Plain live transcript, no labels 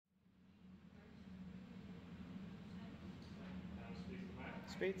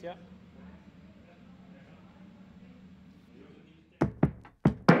beat, yeah.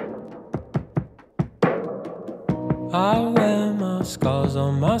 I wear my scars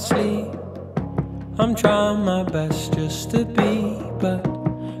on my sleeve. I'm trying my best just to be, but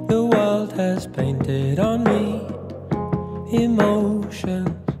the world has painted on me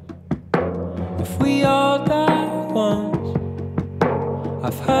emotions. If we all die once,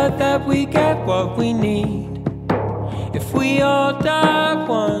 I've heard that we get what we need. If we all die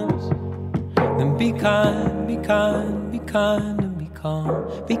once, then be kind, be kind, be kind, and be calm.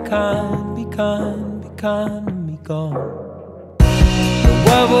 Be kind, be kind, be kind, and be gone. The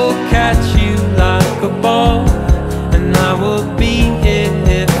world will catch you like a ball, and I will be here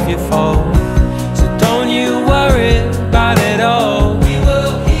if you fall. So don't you worry about it all. We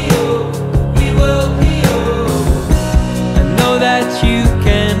will heal, we will heal. I know that you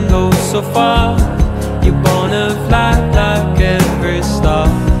can go so far. You're born to fly like every star.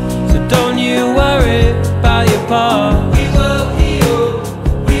 So don't you worry about your part. We will heal,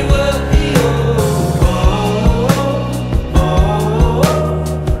 we will heal.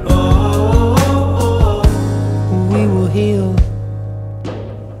 We will heal.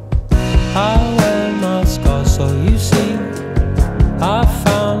 I wear my scars so you see I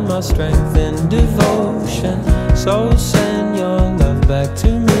found my strength in devotion. So send your love back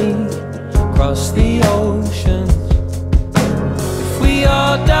to me across the oceans. If we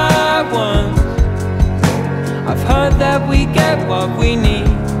all die once, I've heard that we get what we need.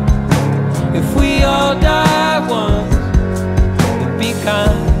 If we all die once, then be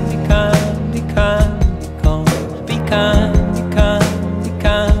kind, be kind, be kind, be calm. Be kind, be kind, be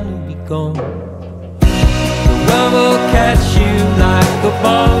kind, and be gone. The world will catch you like a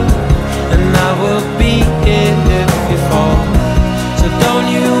ball, and I will be here if you fall. So don't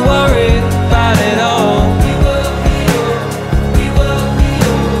you worry about it all. We will heal, we will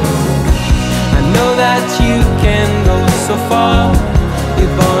heal. I know that you can go so far.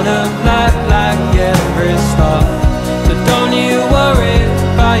 You're born to fly like every star. So don't you worry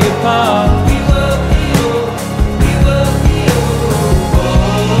about your part. We will heal, we will heal. Oh,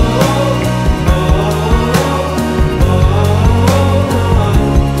 oh, oh, oh.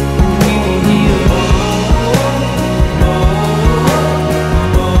 We will heal.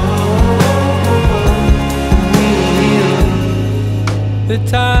 The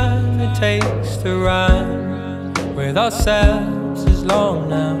time it takes to rhyme with ourselves is long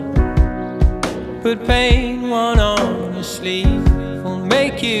now. Put pain one on your sleeve will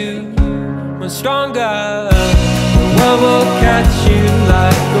make you much stronger. The world will catch you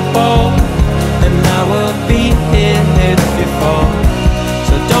like a ball, and I will be here if you fall.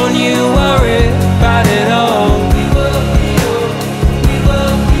 So don't you worry about it all.